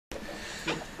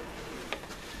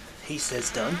he says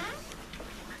done.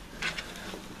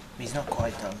 He's not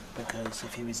quite done, because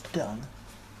if he was done,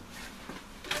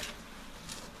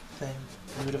 then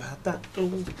we would have had that all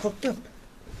hooked up.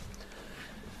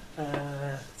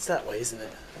 It's that way, isn't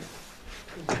it?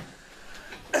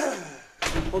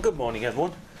 Well, good morning,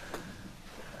 everyone.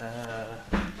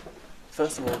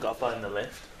 First of all, I've got to find the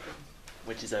lift,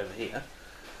 which is over here.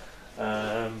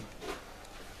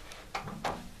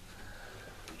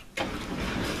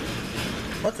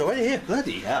 What's already here?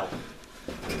 Bloody hell.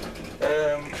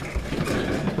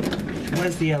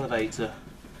 Where's the elevator?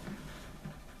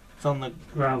 It's on the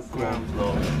ground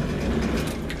floor.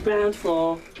 Ground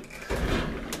floor.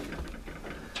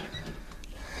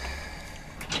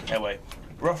 Anyway,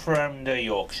 rough around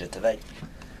Yorkshire today.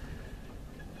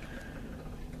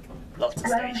 Lots of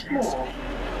stations.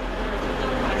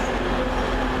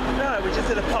 Right, we're just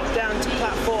going to pop down to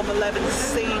platform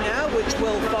 11C now, which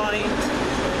will find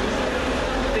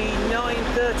the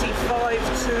 9:35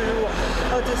 to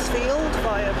Huddersfield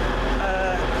via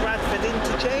Bradford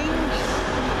interchange.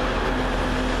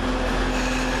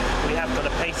 We have got a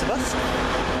pace bus.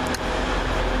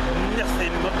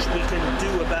 Nothing much we can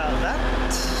do about that.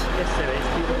 Yes, there is.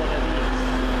 Be the one I need.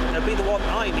 It'll be the one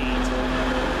I need.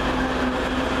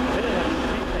 We don't have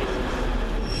three places.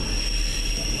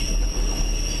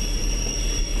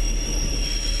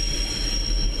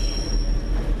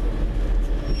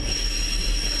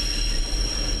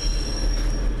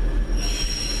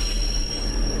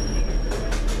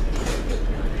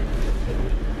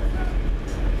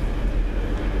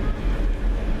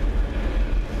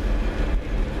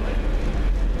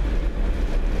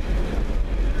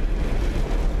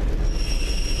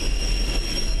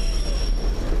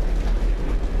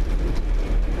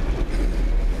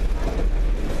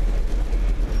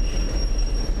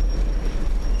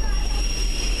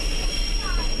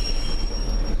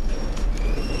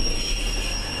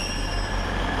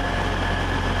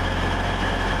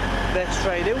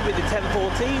 Train in will be the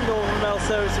 10:14 Northern Rail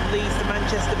service from Leeds to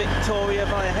Manchester Victoria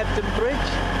via Hebden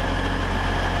Bridge,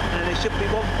 and it should be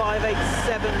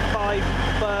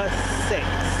 15875/6.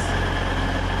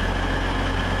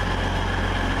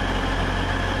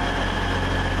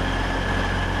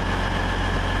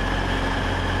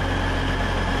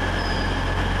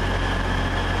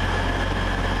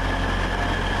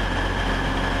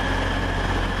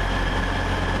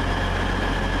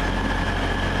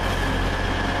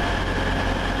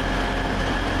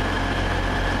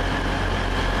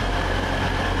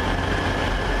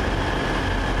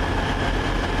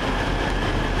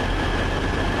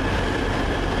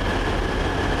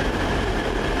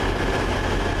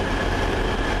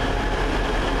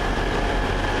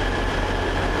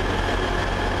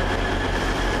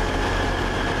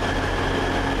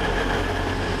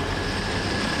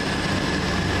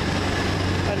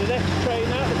 The next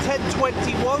train out, the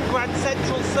 10:21 Grand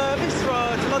Central service to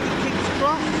London King's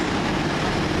Cross.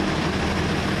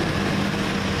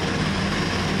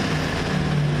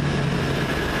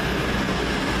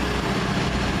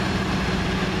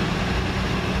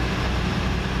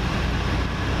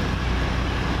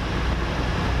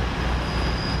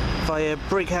 Via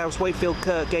Brighouse, Wakefield,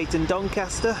 Kirkgate and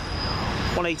Doncaster,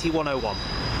 180-101.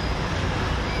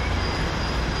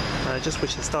 I just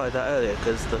wish I started that earlier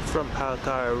because the front power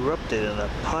car erupted in a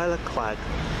pile of clag.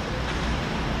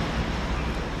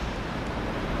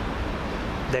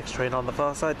 Next train on the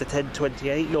far side, the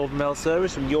 10:28 Northern Rail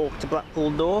service from York to Blackpool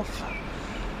North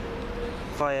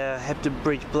via Hebden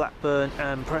Bridge, Blackburn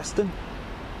and Preston.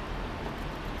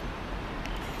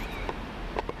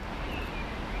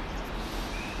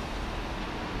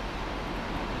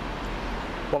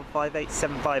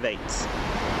 (158,758).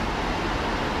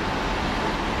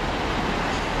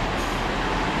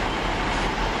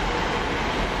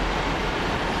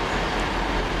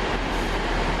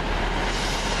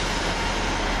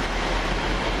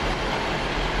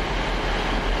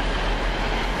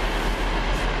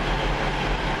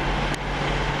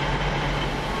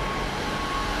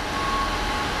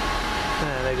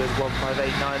 There goes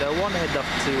 158,901, heading up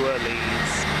to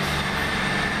Leeds.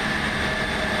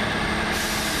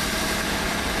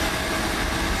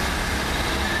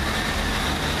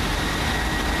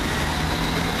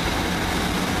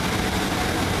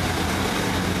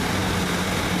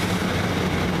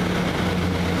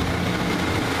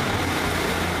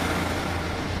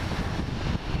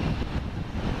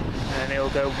 And it'll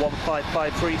go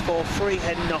 155343,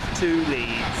 heading off to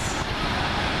Leeds.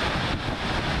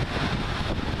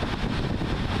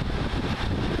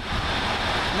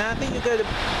 I think you go to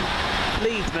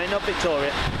Leeds, mate, not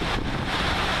Victoria.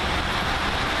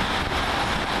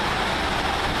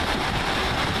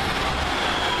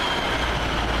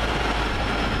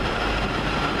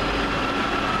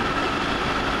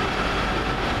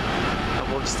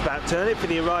 return it for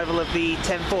the arrival of the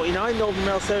 1049 Northern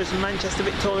Rail service from Manchester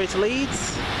Victoria to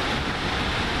Leeds.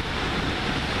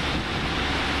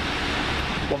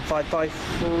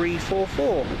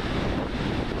 155344.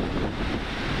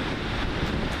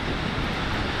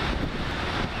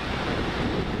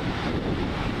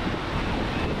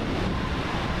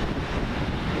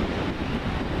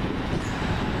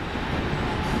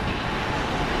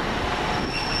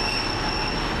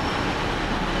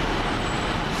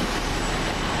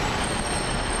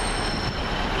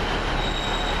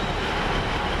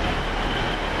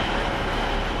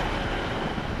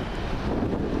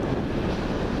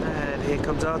 Here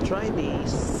comes our train,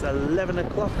 the 11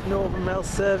 o'clock Northern Rail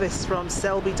service from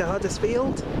Selby to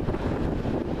Huddersfield.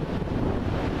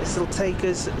 This will take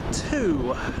us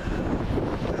to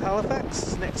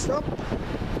Halifax, next stop.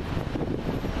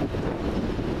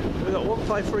 We've got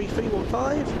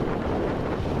 153315.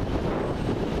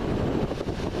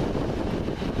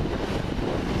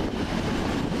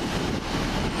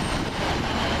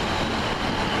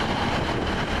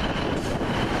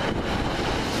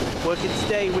 Working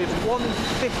today with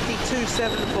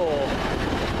 15274.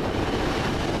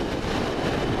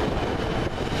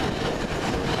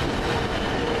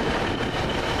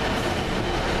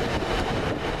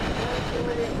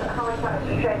 Halifax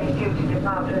train is due to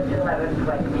depart at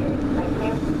 11:20. Thank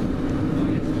you.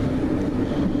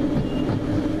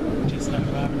 Just now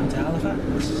arriving into Halifax.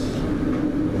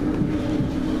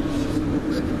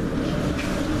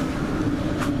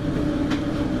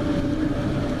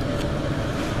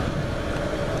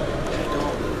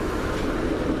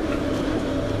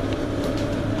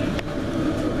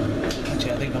 I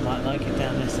think I might like it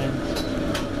down this end.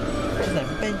 There's no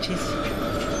benches.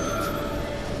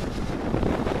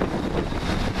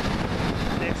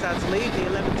 Next out to leave, the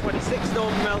 1126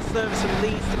 Northern Rail service from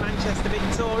Leeds to Manchester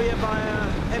Victoria via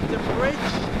Hebden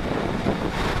Bridge.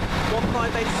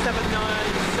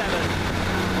 158797.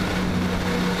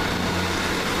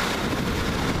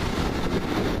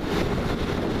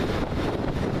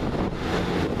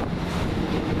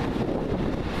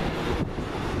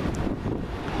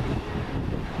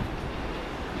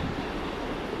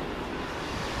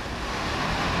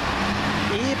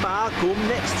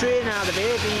 Next train out of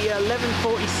here, the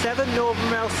 1147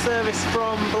 Northern Rail service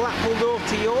from Blackpool North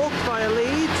to York via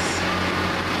Leeds.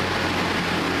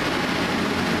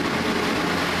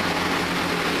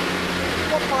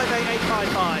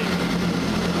 $158,855.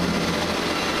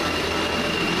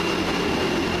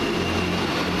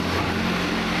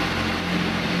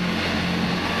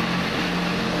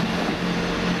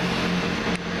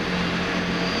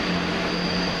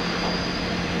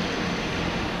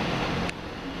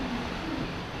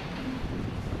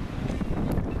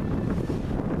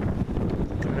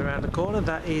 Corner,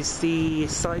 that is the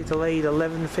slightly delayed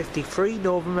 1153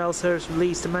 Northern Rail service from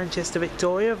Leeds to Manchester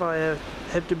Victoria via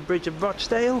Hebden Bridge and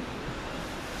Rochdale.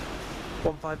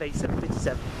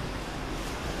 158757.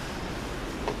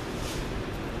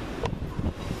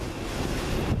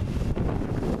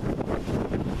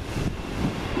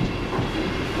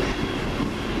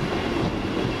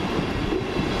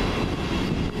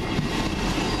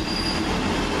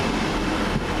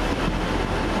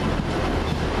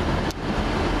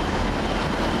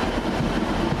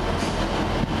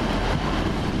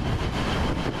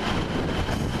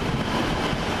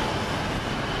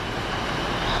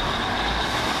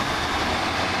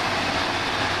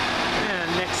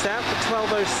 Out the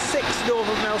 1206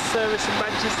 Northern Rail service from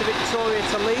Manchester Victoria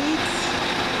to Leeds.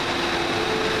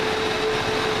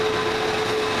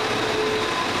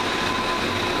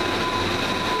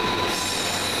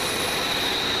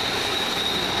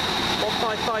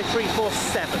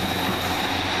 $155,347.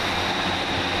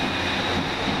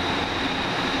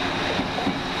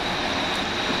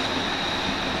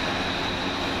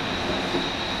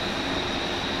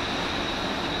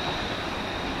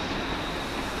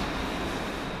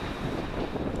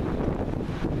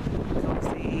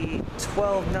 The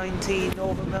 1219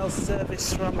 Northern Rail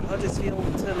service from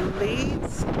Huddersfield to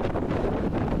Leeds.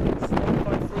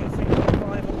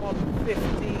 153355 and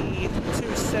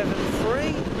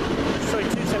 150,273. Sorry,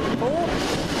 274.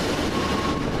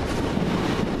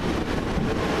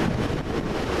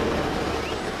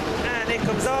 And here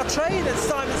comes our train, and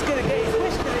Simon's going to get his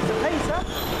wish because it's a pacer.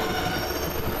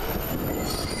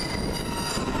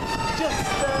 Just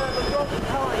the wrong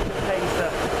kind of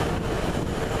pacer.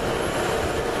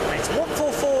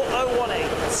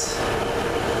 144018.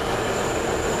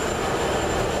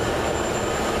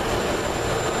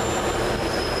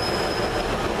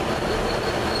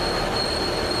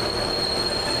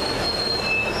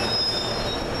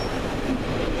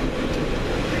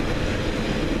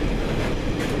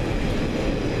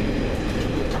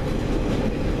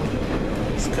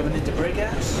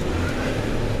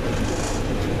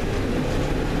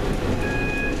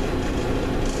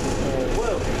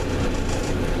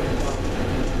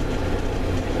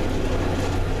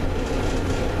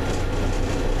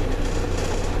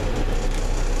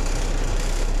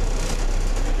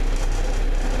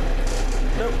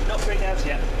 Nope, not bring out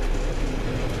yet.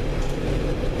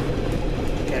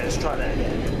 Okay, let's try that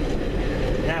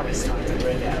again. Now it's time to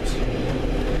bring out.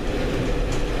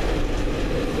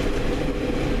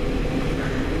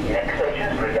 Next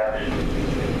station, bring out.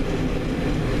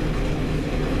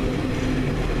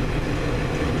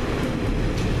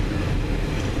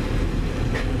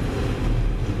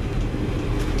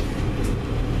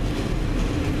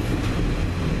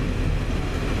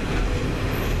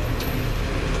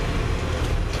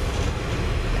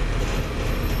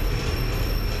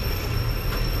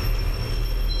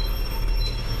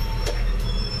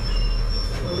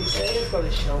 I've got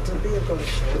a shelter, B have got a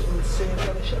shelter, and C have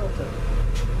got a shelter.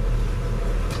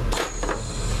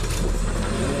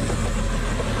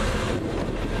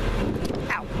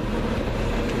 Ow!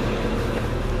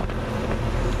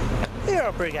 Here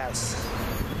are Brighouse.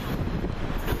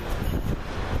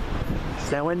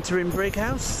 Now entering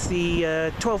Brighouse,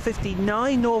 the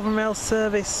 12:59 Northern Rail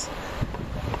service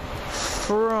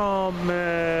from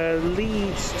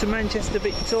Leeds to Manchester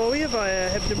Victoria via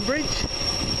Hebden Bridge.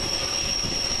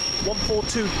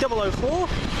 142004.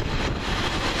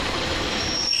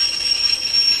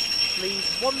 Leeds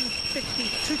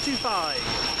 150-225.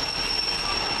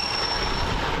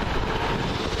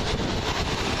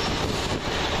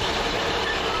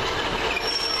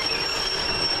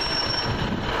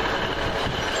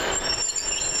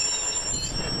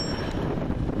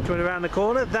 Coming around the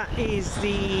corner, that is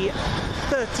the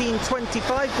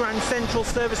 1325 Grand Central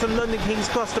service from London King's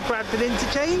Cross to Bradford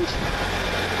Interchange.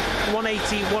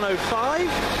 180-105,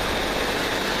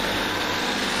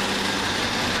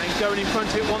 and going in front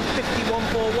of it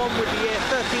 150-141 with the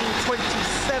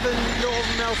 1327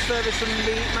 Northern Rail service from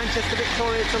Manchester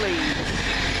Victoria to Leeds.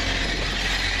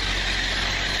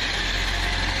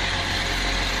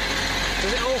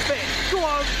 Does it all fit? Go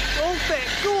on, all fit,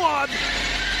 go on!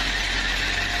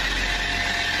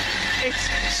 It's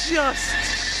just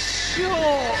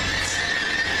short!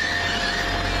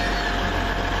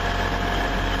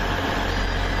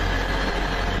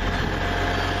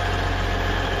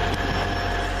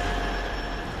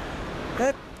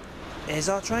 Here's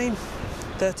our train,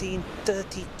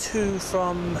 1332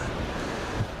 from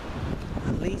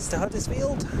Leeds to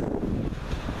Huddersfield.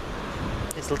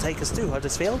 This will take us to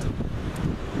Huddersfield.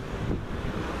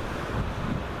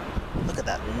 Look at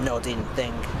that nodding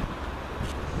thing.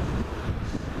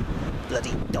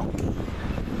 Bloody donkey.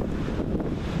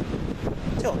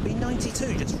 So it'll be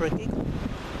 92 just for a giggle.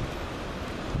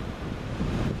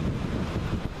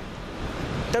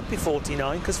 Don't be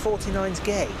 49 because 49's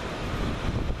gay.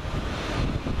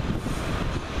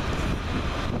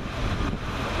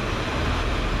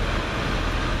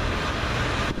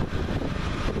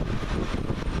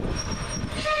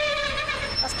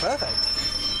 Perfect.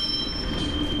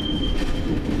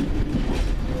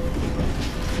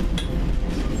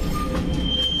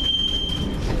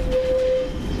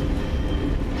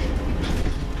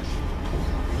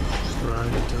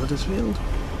 Round into Huddersfield.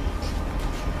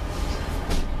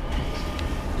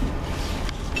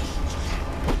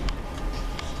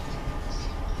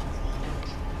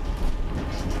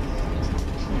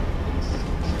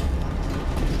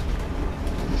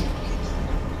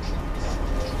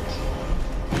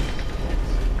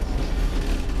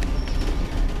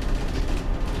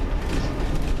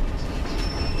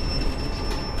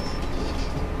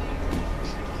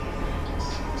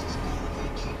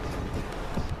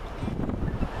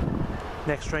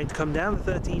 Next train to come down,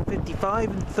 the 1355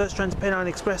 and First Transpennine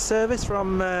Express service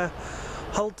from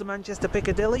Hull to Manchester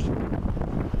Piccadilly.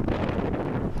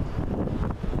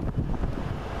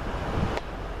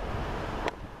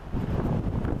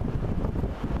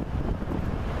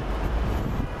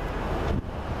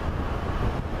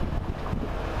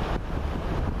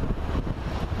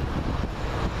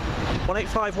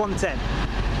 (185) 110.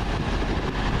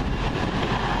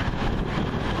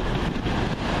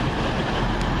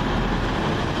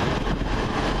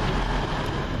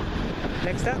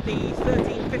 Next up, the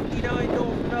 1359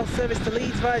 Northern Rail service to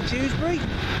Leeds via Dewsbury.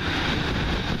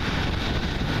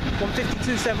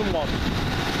 152.71.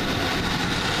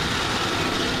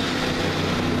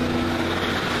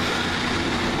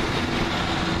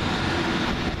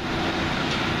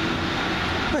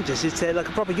 I just should say like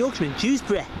a proper Yorkshireman,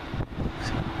 Dewsbury.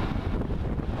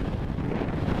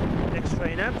 Next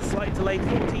train out, slightly delayed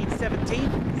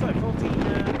 1417. Sorry,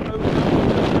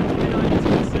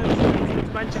 1409 service to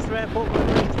Manchester Airport,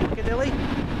 Manchester Piccadilly.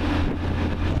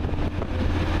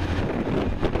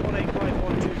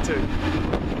 185122.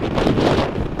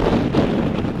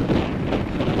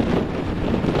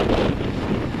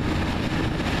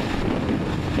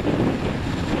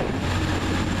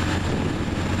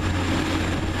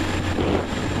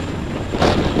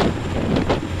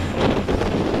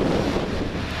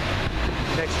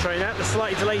 train out, the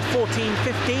slightly delayed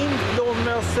 14:15 Northern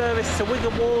Rail service to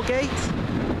Wigan Walgate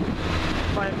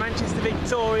via Manchester,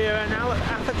 Victoria and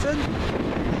Atherton.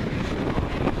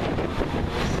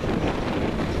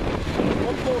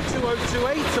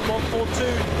 142028 and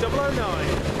 142009.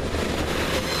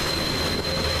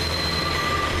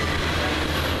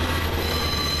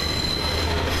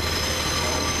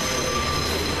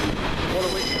 What a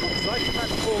wish looks like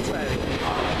that's full ferry.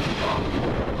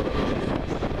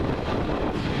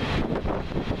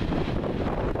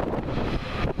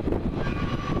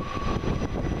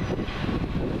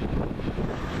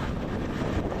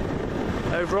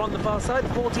 Over on the far side,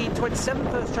 1427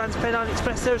 First Trans-Pennine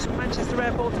Express service from Manchester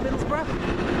Airport to Middlesbrough.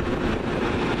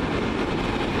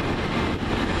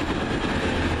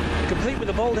 Complete with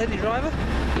a bald-headed driver.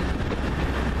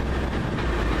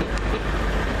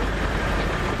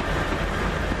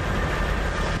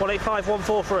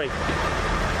 (185,143).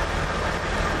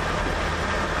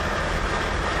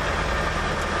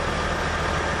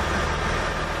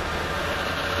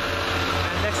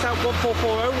 And next out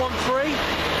 144013.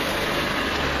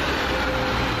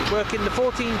 Working the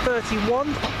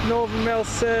 1431 Northern Rail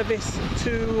service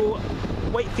to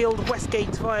Wakefield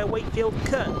Westgate via Wakefield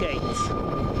Kirkgate.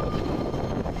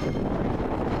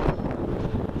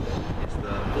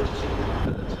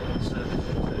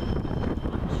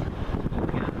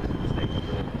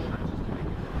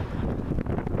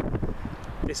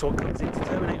 This one comes in to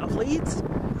terminate off Leeds.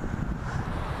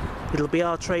 It'll be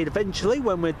our trade eventually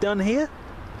when we're done here.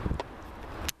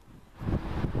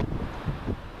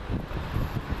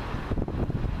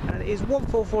 Is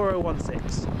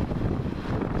 144016.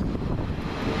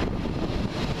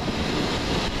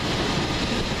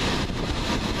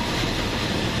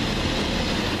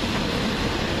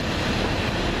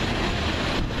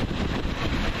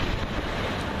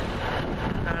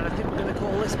 And I think we're going to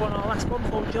call this one our last one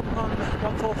before we jump on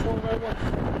 14401.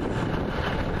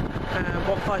 And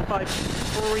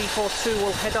 155342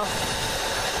 will head off.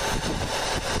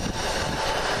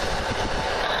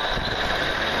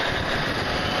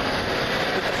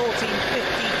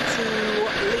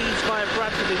 Leeds via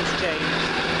Bradford Interchange.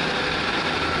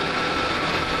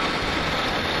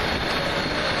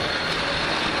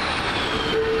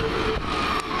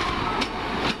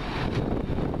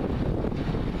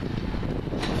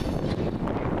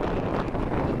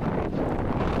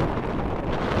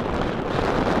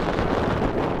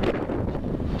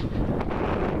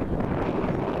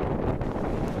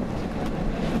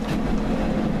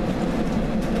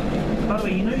 By the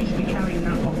way, you know you should be carrying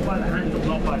that off by the handle,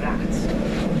 not by that.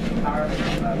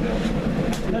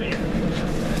 No, yeah.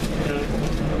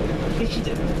 Yes, you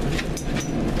do.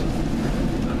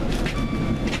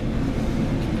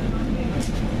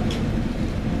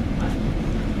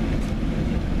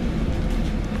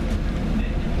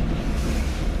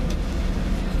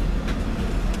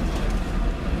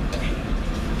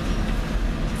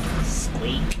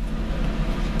 Squeak.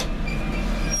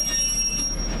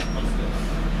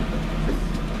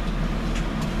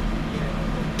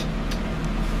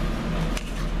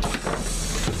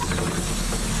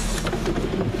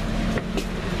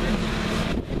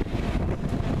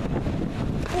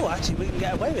 Actually, we can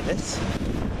get away with this.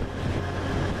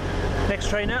 Next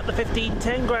train out, the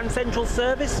 1510 Grand Central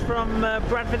service from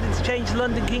Bradford Interchange to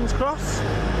London King's Cross.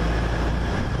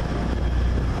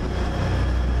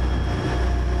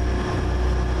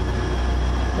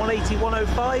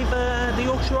 (180,105), the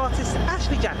Yorkshire artist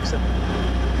Ashley Jackson.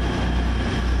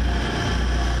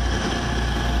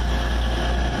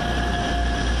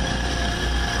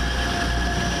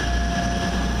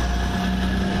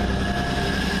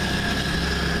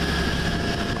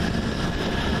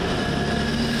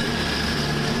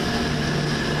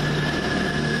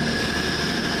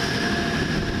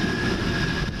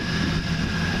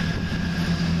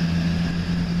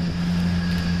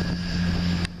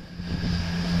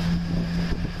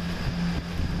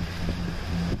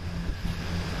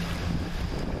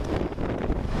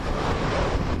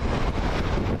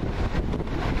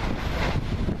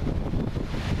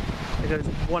 Goes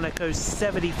 1 Echo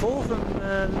 74 from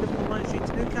Liverpool Line Street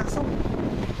to Newcastle.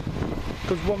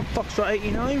 Goes 1 Foxtrot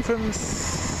 89 from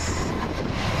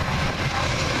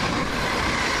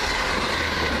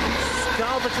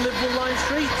Scarborough to Liverpool Line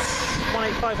Street,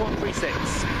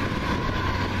 185136.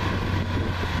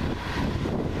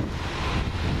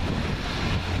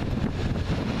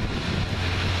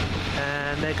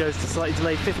 And there goes the slightly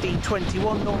delayed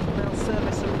 1521 Northern Rail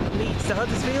service from Leeds to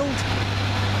Huddersfield.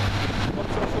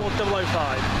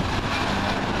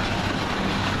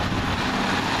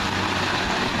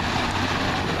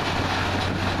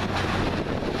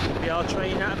 144,005. We are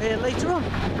train out of here later on.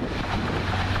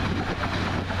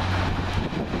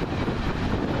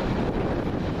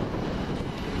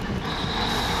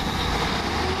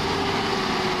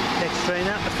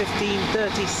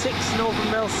 9:36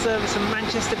 Northern Rail service from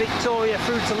Manchester Victoria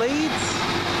through to Leeds.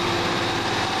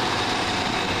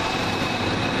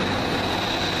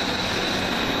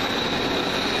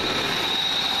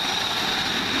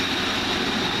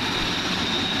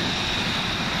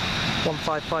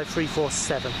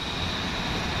 (155,347).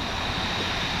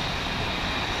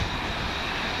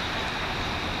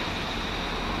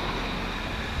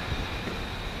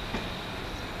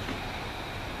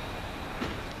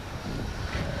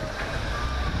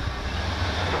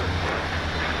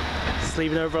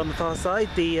 Leaving over on the far side,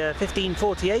 the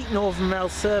 1548 Northern Rail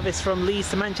service from Leeds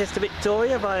to Manchester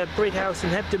Victoria via Bridhouse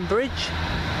and Hebden Bridge.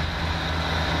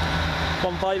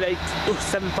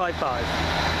 158,755.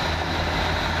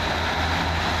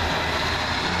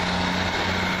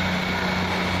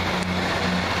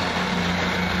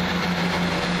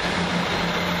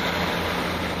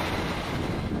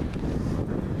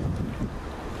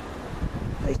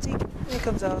 Here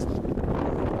comes ours.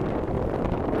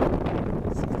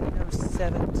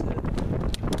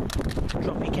 1607 to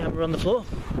drop your camera on the floor.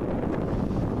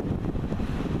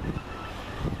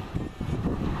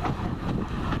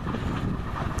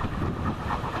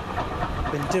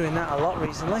 Been doing that a lot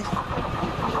recently.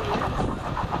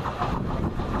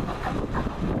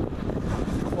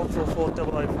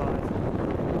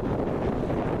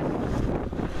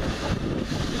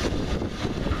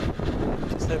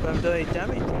 144005. Just hope I haven't done any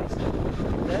damage.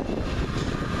 There.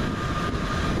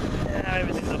 Yeah,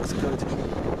 everything looks good.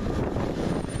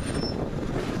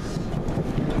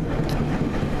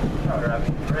 Alright,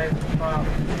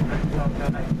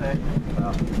 Ravensthorpe, next station.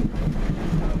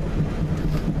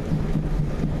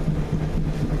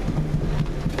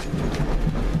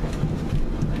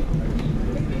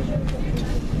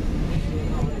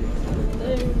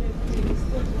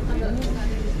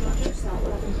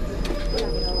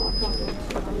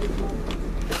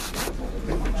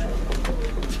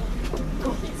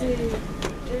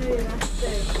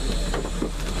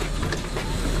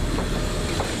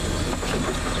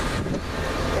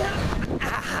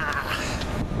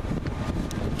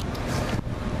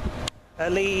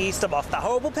 At least I'm off that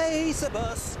horrible pacer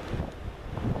bus.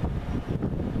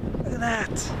 Look at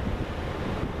that.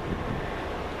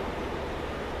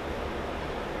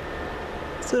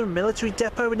 Is there a military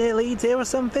depot near Leeds here or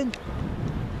something?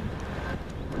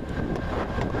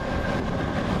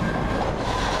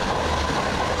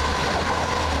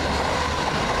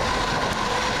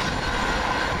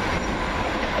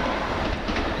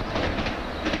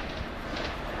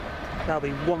 That'll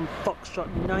be 1 Foxtrot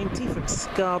 90 from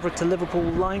Scarborough to Liverpool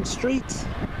Lime Street.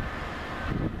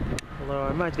 Although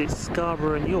I imagine it's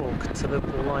Scarborough and York to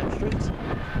Liverpool Lime Street.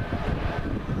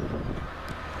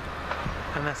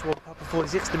 And that's what Papa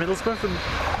 46 to Middlesbrough from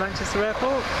Manchester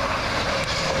Airport.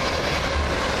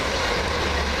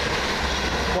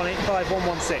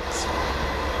 185116.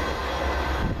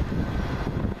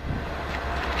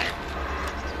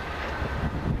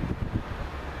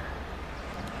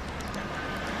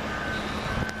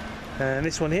 And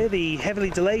this one here, the heavily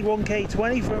delayed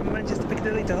 1K20 from Manchester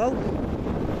Piccadilly to Hull.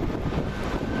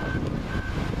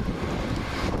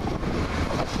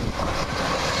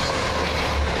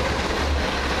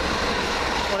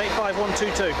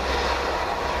 (185,122).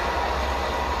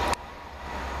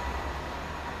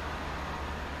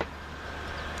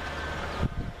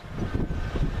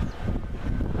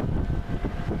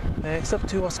 Next up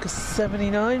to Oscar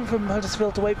 79 from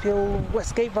Huddersfield to Wakefield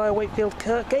Westgate via Wakefield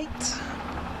Kirkgate.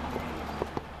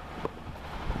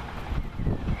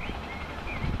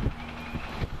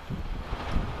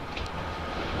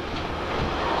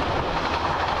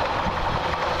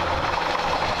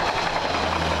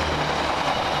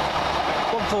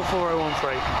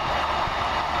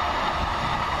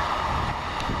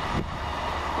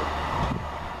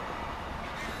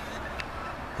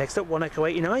 Next up, 1 Echo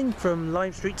 89 from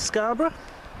Lime Street to Scarborough.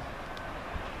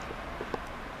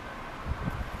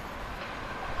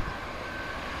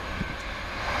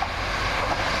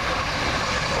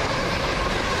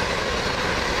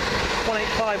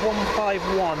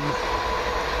 (185,151).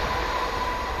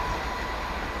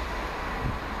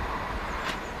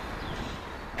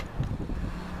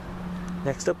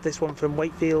 Next up, this one from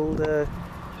Wakefield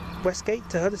Westgate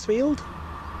to Huddersfield.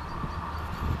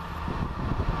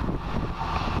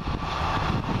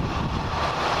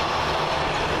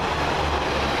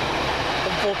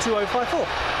 142,054.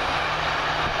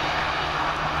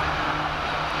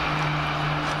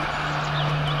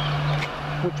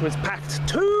 Which was packed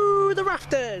to the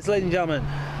rafters, ladies and gentlemen.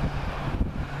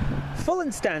 Full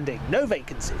and standing, no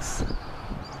vacancies.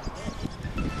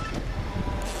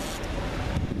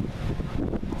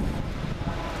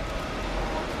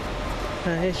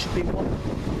 Here should be one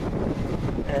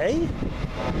Eh?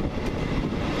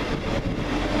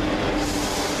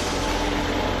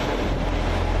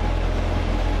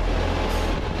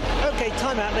 Okay,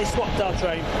 time out. They swapped our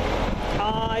train.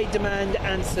 I demand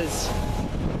answers.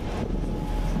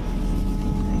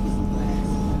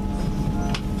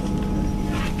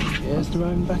 Here's the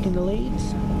road back in the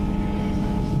Leeds.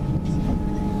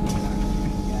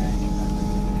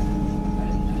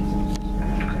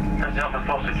 Officer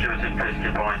for security, please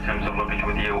keep all items of luggage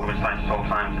with you with status all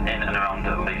times in and around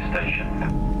the Leeds station.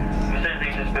 If you see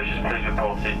anything suspicious, please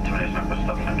report it to an member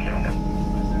staff. Thank you.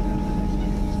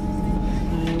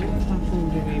 What platform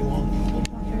do we want? What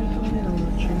platform are we coming in on,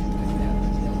 actually?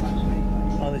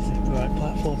 Oh, this is the right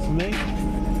platform for me.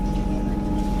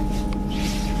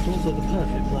 It's also the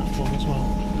perfect platform as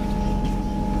well.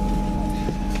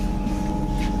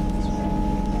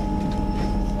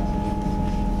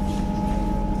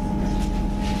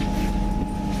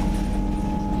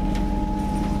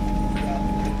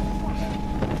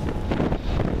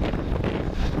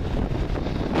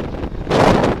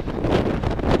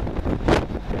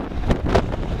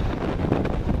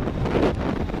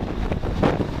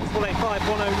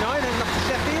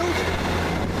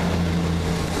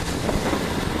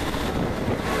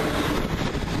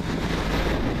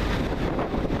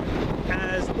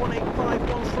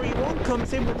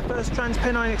 Comes in with the first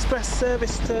Trans-Pennine Express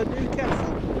service to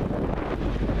Newcastle.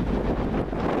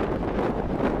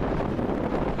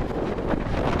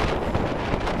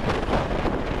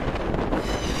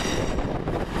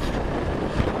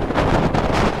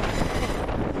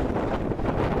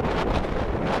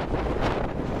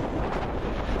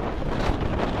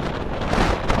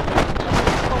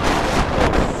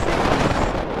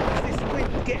 This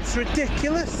wind gets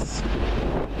ridiculous.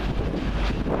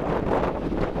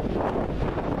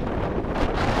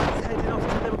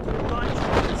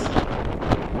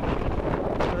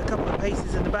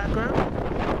 Paces in the background.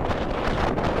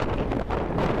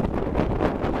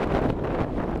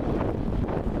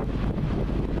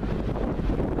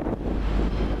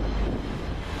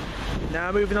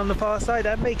 Now moving on the far side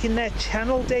and making their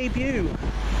channel debut.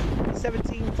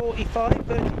 1745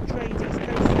 Virgin Trains East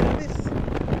Coast service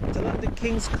to London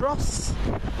King's Cross.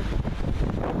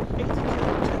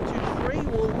 82223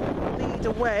 will lead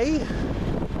away.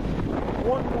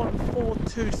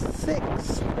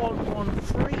 11426,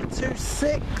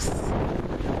 11326,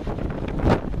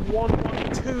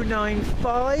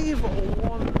 11295,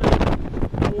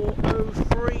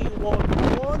 14031,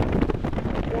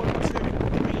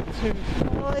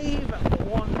 12325,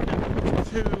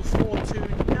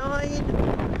 12429,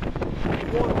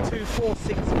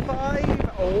 12465,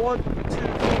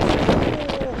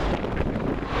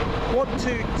 12464,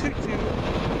 12220.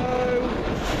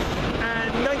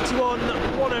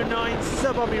 91-109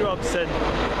 Sir Bobby Robson.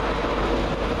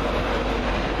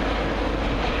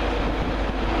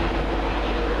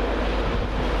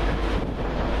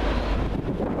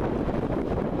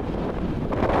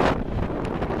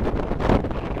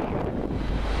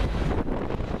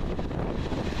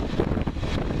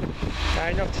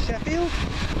 Carrying off to Sheffield.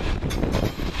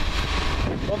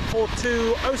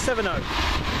 142070.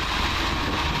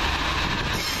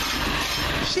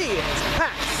 She is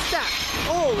packed, stacked,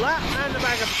 all that and a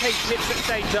bag of potato chips at the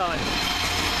same time.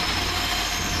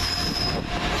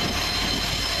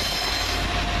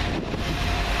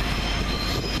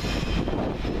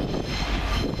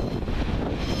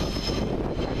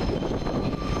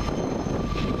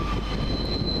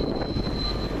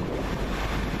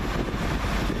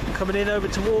 Coming in over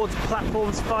towards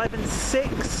platforms 5 and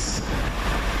 6.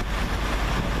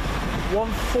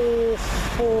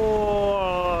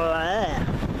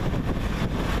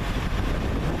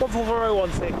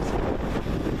 144016.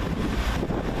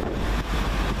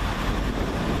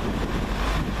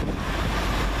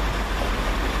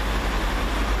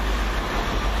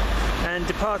 And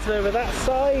departed over that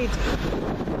side.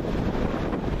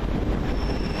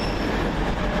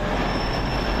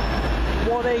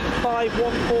 One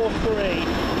 185-143.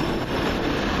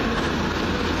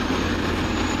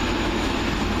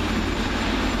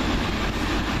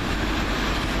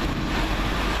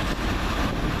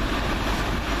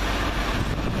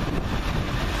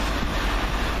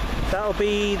 That'll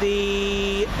be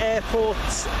the airport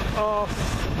of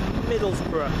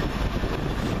Middlesbrough.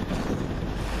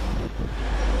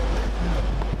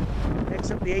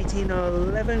 Next up, the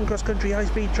 1811 cross-country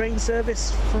high-speed train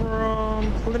service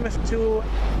from Plymouth to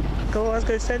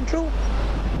Glasgow Central.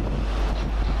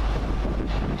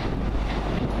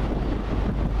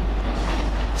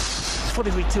 It's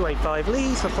 43285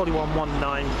 Leeds for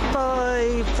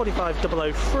 41195,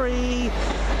 45003.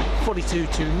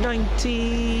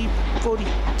 42,290,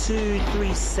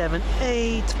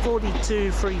 42,378,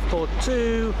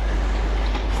 42,342,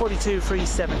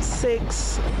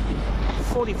 42,376,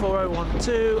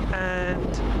 44,012,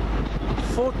 and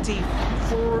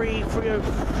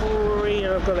 43,303.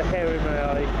 And I've got a hair in my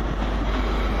eye.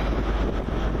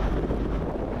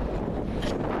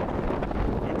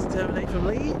 It's terminate from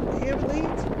Leeds, here at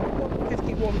Leeds,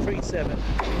 151,37.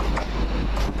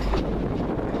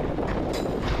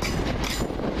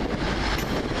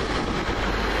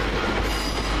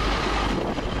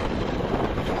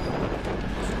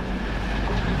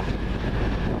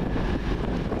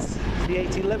 The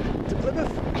 1811 to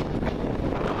Plymouth.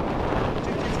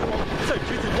 221. So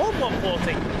 221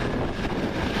 140.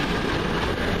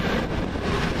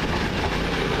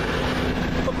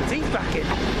 Put the teeth back in.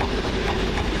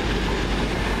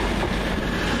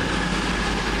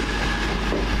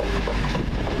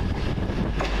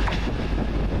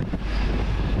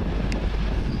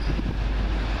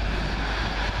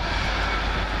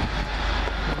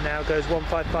 And now goes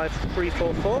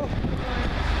 155,344.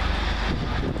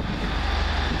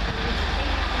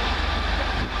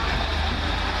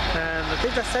 I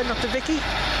think that's sent off to Vicky.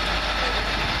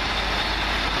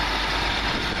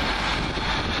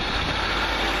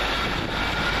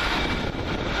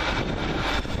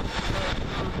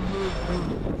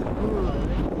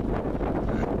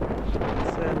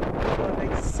 So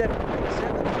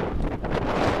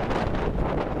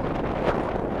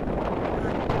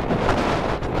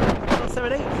 58787. 787,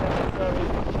 sorry.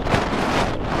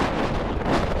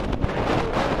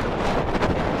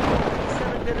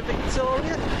 7 to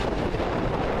Victoria.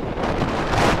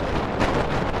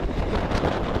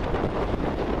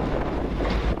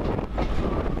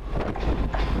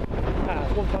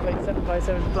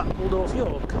 757 Blackpool North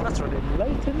York. That's running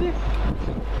late, isn't it?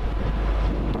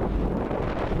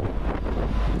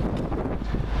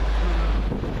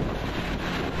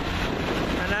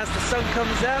 And as the sun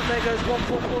comes out, there goes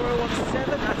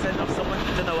 144017. That's end off somewhere,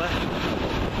 don't know where.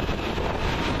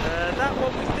 That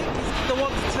one we think is the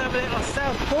one to terminate our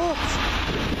Southport.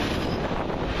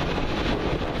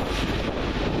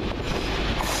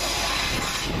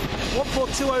 One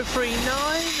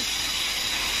 142,039.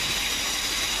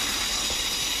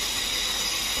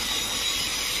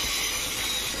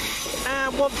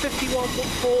 And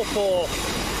 151,144.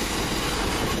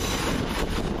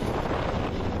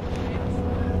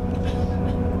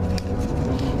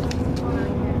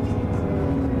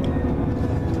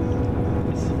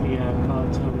 This is the car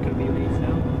tour we're going to be Leeds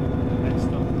now. Let's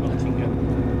stop Nottingham.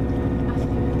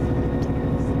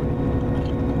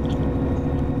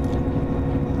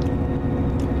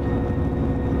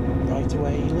 Right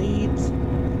away, Leeds.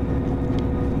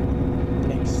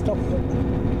 Next stop,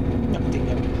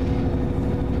 Nottingham.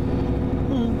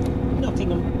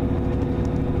 Nottingham.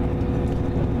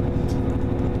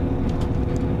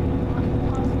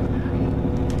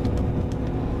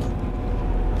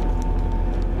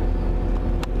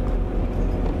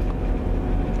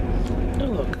 Oh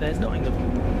look, there's Nottingham.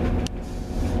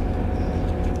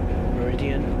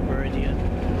 Meridian.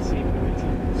 See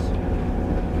Meridians.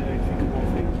 Very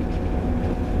morphic.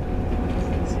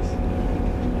 This is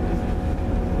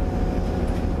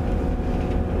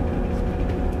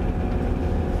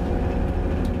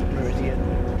Meridian.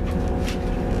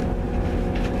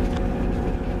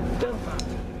 Done.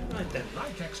 Right then.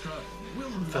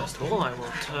 First of all, I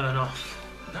will turn off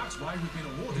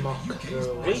mock of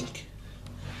the week.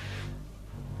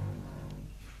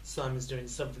 Simon's doing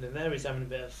something in there, he's having a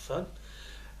bit of fun.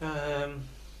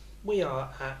 We are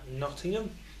at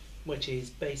Nottingham, which is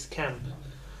base camp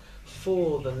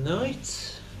for the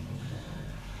night.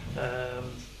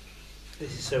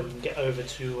 This is so we can get over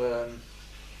to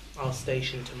our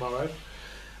station tomorrow.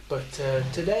 But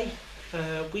today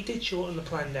we did shorten the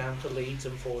plan down for Leeds,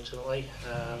 unfortunately.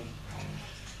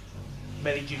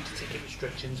 Mainly due to ticket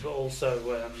restrictions, but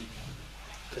also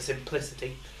for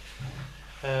simplicity.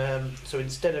 So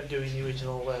instead of doing the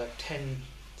original 10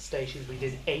 stations, we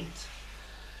did 8,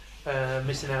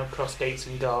 missing out Crossgates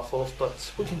and Garforth,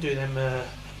 but we can do them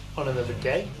on another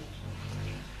day.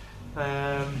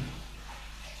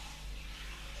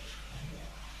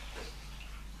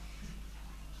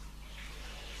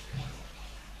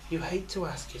 You hate to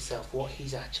ask yourself what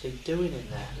he's actually doing in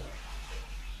there.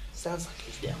 Sounds like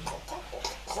he's doing.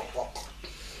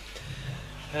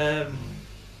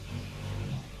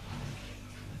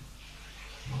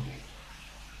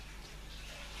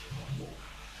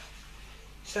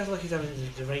 Sounds like he's having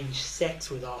deranged sex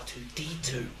with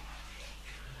R2-D2.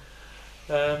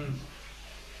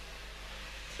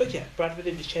 But yeah, Bradford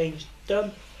interchange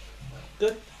done.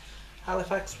 Good.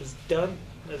 Halifax was done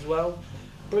as well.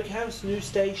 Brickhouse, new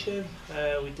station,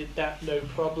 we did that no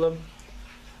problem.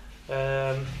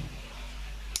 Got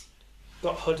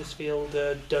Huddersfield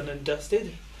done and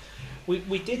dusted.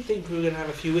 We did think we were going to have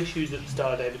a few issues at the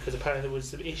start of the day because apparently there was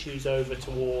some issues over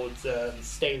towards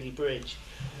Staley Bridge,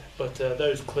 but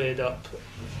those cleared up.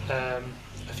 A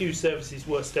few services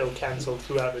were still cancelled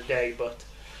throughout the day, but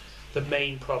the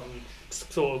main problem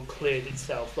sort of cleared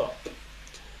itself up.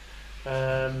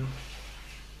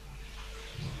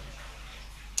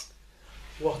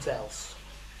 What else?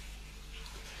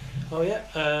 Oh yeah,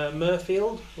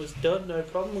 Murfield was done, no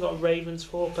problem. We've got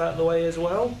Ravensthorpe out of the way as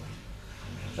well.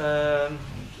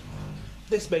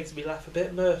 This makes me laugh a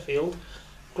bit. Murfield,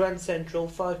 Grand Central,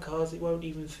 5 cars, it won't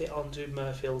even fit onto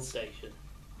Murfield station.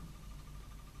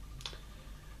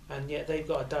 And yet they've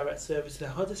got a direct service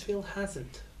and Huddersfield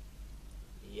hasn't.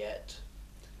 Yet.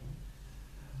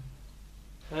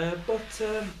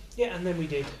 Yeah, and then we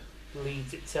did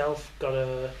Leeds itself, got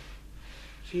a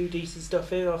few decent stuff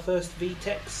here, our first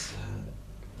VTECs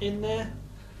in there,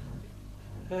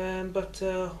 but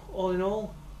all in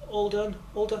all done,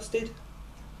 all dusted,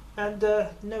 and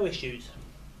no issues.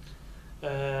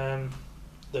 The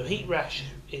heat rash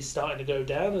is starting to go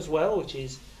down as well, which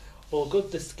is all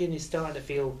good. The skin is starting to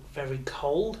feel very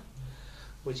cold,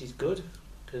 which is good,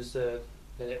 because then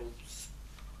it will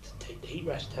take the heat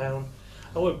rash down.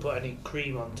 I won't put any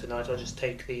cream on tonight, I'll just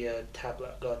take the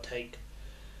tablet I've got to take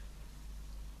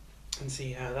and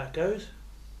see how that goes.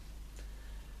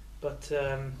 But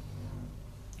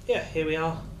yeah, here we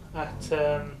are at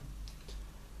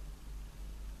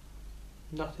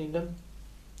Nottingham.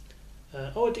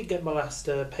 Oh, I did get my last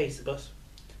pacer bus.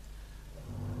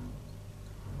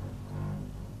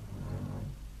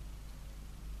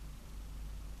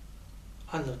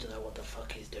 I'd love to know what the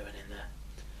fuck he's doing in there.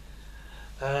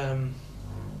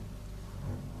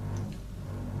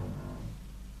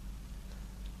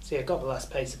 So yeah, I got the last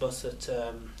pacer bus at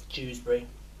Dewsbury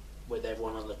with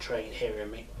everyone on the train hearing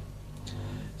me.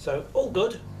 So all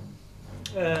good.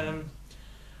 I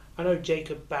know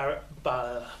Jacob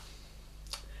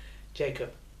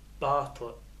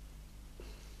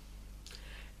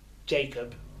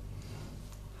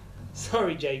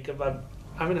Sorry Jacob, I'm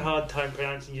having a hard time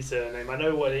pronouncing your surname. I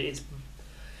know what it is.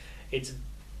 It's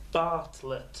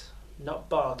Bartlett, not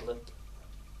Bartlett.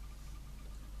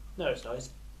 No, it's not.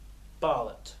 It's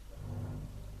Bartlett.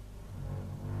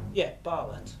 Yeah,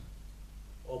 Bartlett.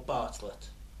 Or Bartlett.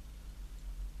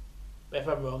 If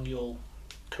I'm wrong, you'll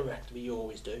correct me. You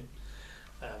always do.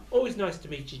 Always nice to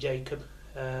meet you, Jacob.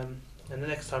 And the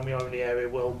next time we are in the area,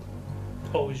 we'll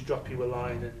always drop you a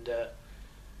line and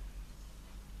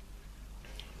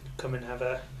come and have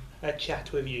a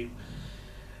chat with you.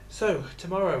 So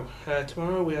tomorrow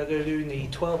we are going to do the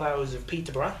 12 hours of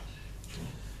Peterborough,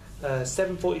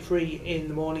 7:43 in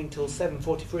the morning till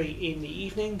 7:43 in the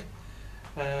evening.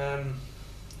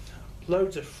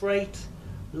 Loads of freight,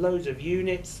 loads of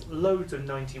units, loads of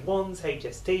 91s,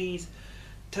 HSTs,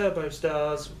 Turbo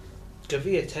Stars,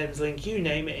 Gavia Thameslink, you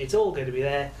name it, it's all going to be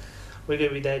there. We're going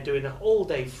to be there doing an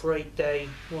all-day freight day.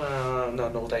 Well,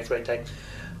 not an all-day freight day,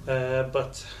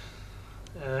 but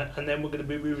and then we're going to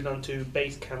be moving on to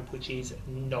base camp, which is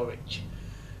Norwich.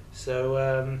 So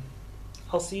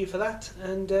I'll see you for that,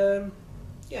 and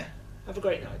yeah, have a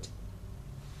great night.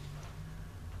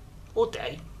 Or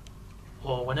day,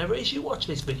 or whenever it is you watch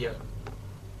this video.